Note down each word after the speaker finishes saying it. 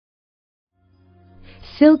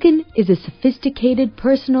Silken is a sophisticated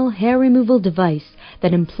personal hair removal device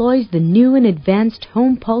that employs the new and advanced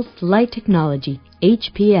home pulsed light technology,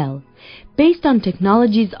 HPL, based on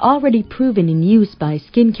technologies already proven in use by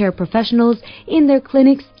skincare professionals in their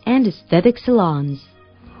clinics and aesthetic salons.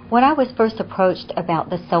 When I was first approached about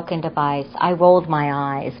the Silken device, I rolled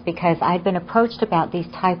my eyes because I'd been approached about these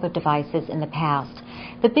type of devices in the past.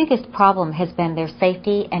 The biggest problem has been their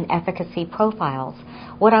safety and efficacy profiles.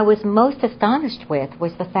 What I was most astonished with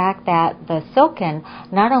was the fact that the Silken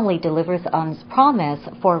not only delivers on its promise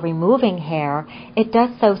for removing hair, it does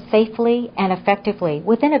so safely and effectively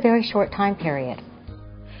within a very short time period.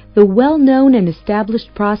 The well-known and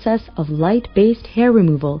established process of light-based hair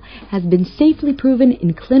removal has been safely proven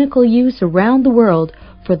in clinical use around the world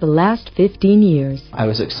for the last 15 years. I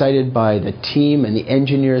was excited by the team and the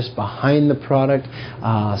engineers behind the product,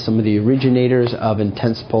 some of the originators of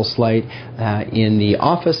intense pulse light in the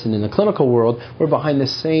office and in the clinical world were behind the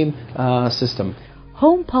same system.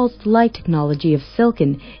 Home pulsed light technology of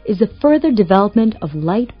Silken is a further development of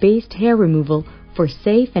light-based hair removal for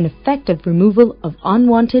safe and effective removal of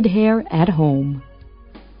unwanted hair at home.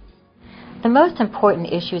 The most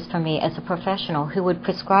important issues for me as a professional who would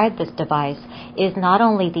prescribe this device is not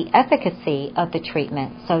only the efficacy of the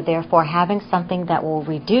treatment, so therefore having something that will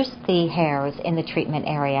reduce the hairs in the treatment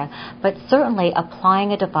area, but certainly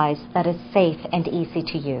applying a device that is safe and easy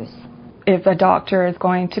to use. If a doctor is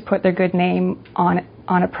going to put their good name on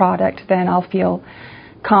a product, then I'll feel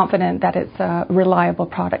confident that it's a reliable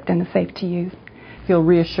product and safe to use. Feel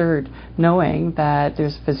reassured knowing that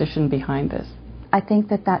there's a physician behind this. I think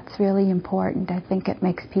that that's really important. I think it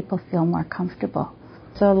makes people feel more comfortable.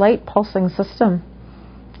 It's a light pulsing system,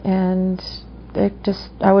 and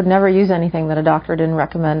I would never use anything that a doctor didn't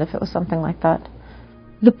recommend if it was something like that.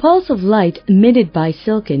 The pulse of light emitted by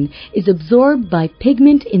Silken is absorbed by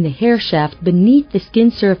pigment in the hair shaft beneath the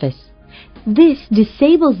skin surface. This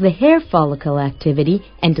disables the hair follicle activity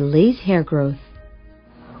and delays hair growth.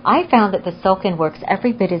 I found that the Silken works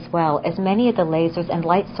every bit as well as many of the lasers and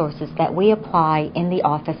light sources that we apply in the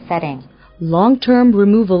office setting. Long-term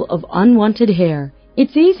removal of unwanted hair.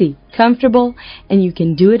 It's easy, comfortable, and you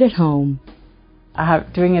can do it at home.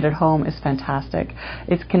 Doing it at home is fantastic.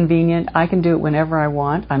 It's convenient. I can do it whenever I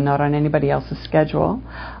want. I'm not on anybody else's schedule.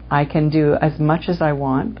 I can do as much as I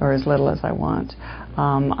want or as little as I want.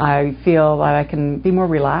 I feel that I can be more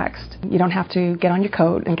relaxed. You don't have to get on your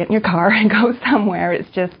coat and get in your car and go somewhere. It's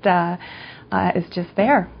just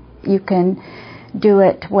there. You can do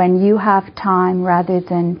it when you have time rather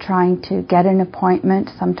than trying to get an appointment.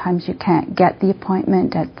 Sometimes you can't get the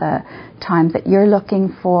appointment at the time that you're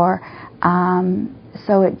looking for.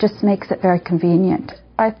 So it just makes it very convenient.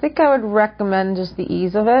 I think I would recommend just the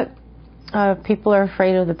ease of it. People are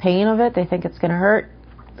afraid of the pain of it. They think it's going to hurt.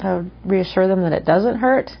 I would reassure them that it doesn't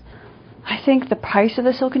hurt. I think the price of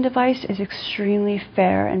the Silken device is extremely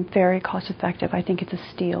fair and very cost effective. I think it's a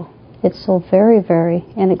steal. It's so very, very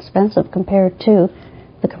inexpensive compared to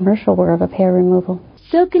the commercial world of hair removal.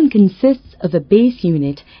 Silken consists of a base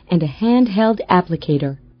unit and a handheld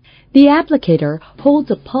applicator. The applicator holds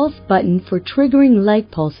a pulse button for triggering light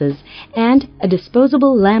pulses and a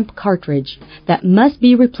disposable lamp cartridge that must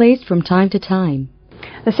be replaced from time to time.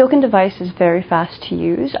 The Silken device is very fast to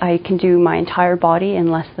use. I can do my entire body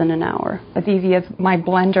in less than an hour. It's easy as my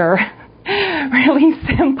blender, really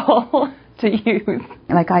simple to use.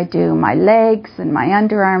 Like I do my legs and my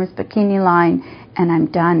underarms, bikini line, and I'm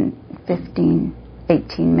done 15,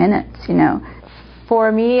 18 minutes, you know.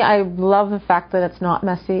 For me, I love the fact that it's not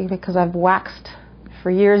messy because I've waxed for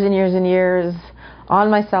years and years and years on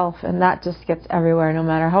myself, and that just gets everywhere no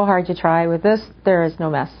matter how hard you try. With this, there is no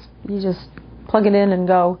mess. You just plug it in and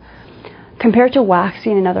go. Compared to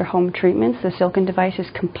waxing and other home treatments, the Silken device is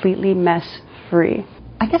completely mess-free.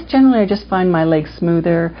 I guess generally I just find my legs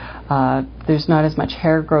smoother. There's not as much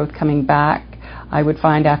hair growth coming back. I would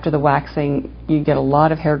find after the waxing you get a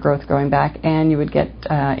lot of hair growth growing back, and you would get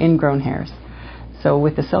ingrown hairs. So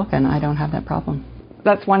with the Silken, I don't have that problem.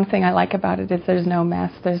 That's one thing I like about it is there's no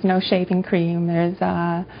mess. There's no shaving cream. There's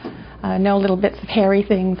no little bits of hairy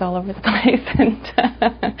things all over the place.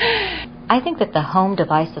 I think that the home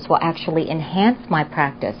devices will actually enhance my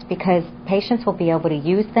practice because patients will be able to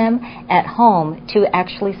use them at home to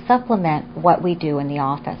actually supplement what we do in the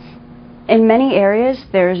office. In many areas,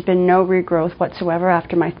 there's been no regrowth whatsoever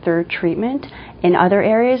after my third treatment. In other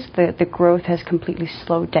areas, the growth has completely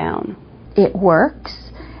slowed down. It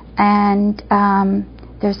works, and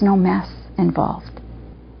there's no mess involved.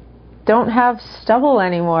 Don't have stubble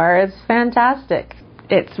anymore. It's fantastic.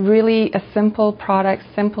 It's really a simple product,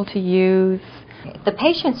 simple to use. The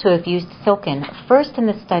patients who have used Silken, first in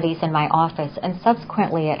the studies in my office and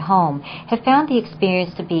subsequently at home, have found the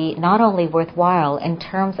experience to be not only worthwhile in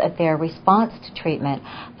terms of their response to treatment,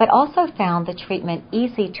 but also found the treatment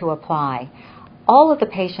easy to apply. All of the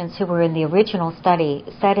patients who were in the original study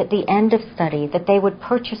said at the end of study that they would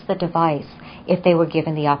purchase the device if they were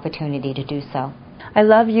given the opportunity to do so. I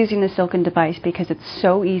love using the Silken device because it's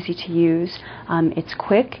so easy to use. It's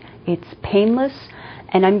quick, it's painless,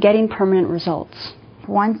 and I'm getting permanent results.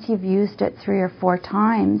 Once you've used it 3 or 4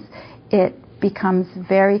 times, it becomes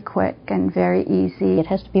very quick and very easy. It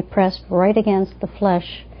has to be pressed right against the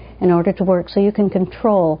flesh in order to work, so you can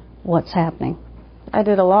control what's happening. I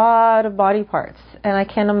did a lot of body parts, and I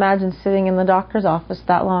can't imagine sitting in the doctor's office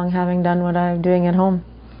that long having done what I'm doing at home.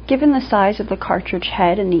 Given the size of the cartridge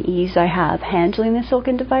head and the ease I have handling the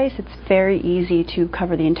Silken device, it's very easy to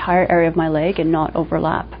cover the entire area of my leg and not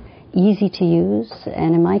overlap. Easy to use,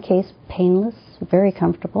 and in my case, painless, very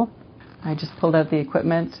comfortable. I just pulled out the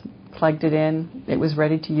equipment, plugged it in. It was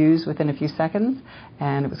ready to use within a few seconds,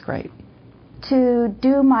 and it was great. To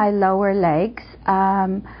do my lower legs,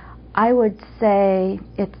 I would say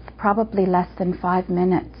it's probably less than 5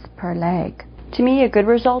 minutes per leg. To me, a good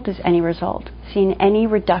result is any result. Seeing any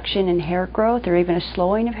reduction in hair growth or even a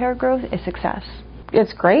slowing of hair growth is success.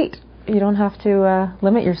 It's great. You don't have to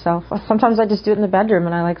limit yourself. Sometimes I just do it in the bedroom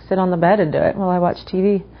and I like sit on the bed and do it while I watch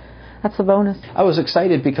TV. That's the bonus. I was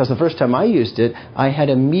excited because the first time I used it, I had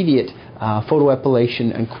immediate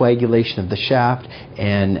photoepilation and coagulation of the shaft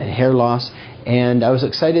and hair loss. And I was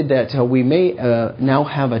excited that we may now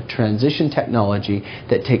have a transition technology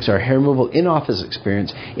that takes our hair removal in-office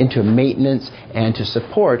experience into maintenance and to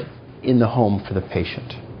support in the home for the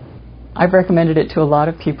patient. I've recommended it to a lot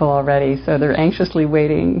of people already, so they're anxiously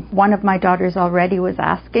waiting. One of my daughters already was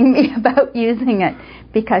asking me about using it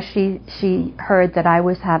because she heard that I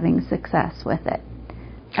was having success with it.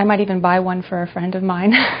 I might even buy one for a friend of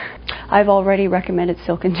mine. I've already recommended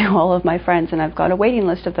Silken to all of my friends, and I've got a waiting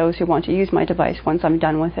list of those who want to use my device once I'm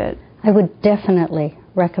done with it. I would definitely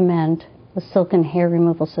recommend the Silken hair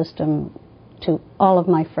removal system to all of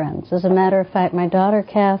my friends. As a matter of fact, my daughter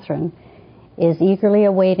Catherine is eagerly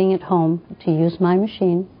awaiting at home to use my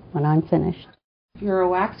machine when I'm finished. If you're a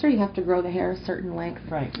waxer, you have to grow the hair a certain length.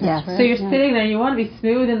 Right. Yes. So you're sitting there, you want to be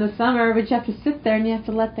smooth in the summer, but you have to sit there and you have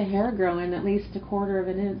to let the hair grow in at least 1/4 of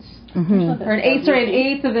an inch. Mm-hmm. Or an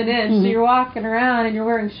eighth of an inch. Mm-hmm. So you're walking around and you're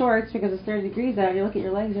wearing shorts because it's 30 degrees out. You look at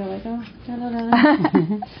your legs, you're like, oh,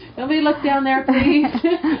 no. Nobody look down there, please.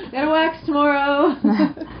 Gotta wax tomorrow.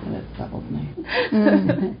 That troubles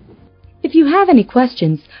me. If you have any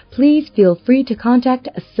questions, please feel free to contact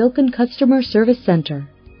a Silken Customer Service Center.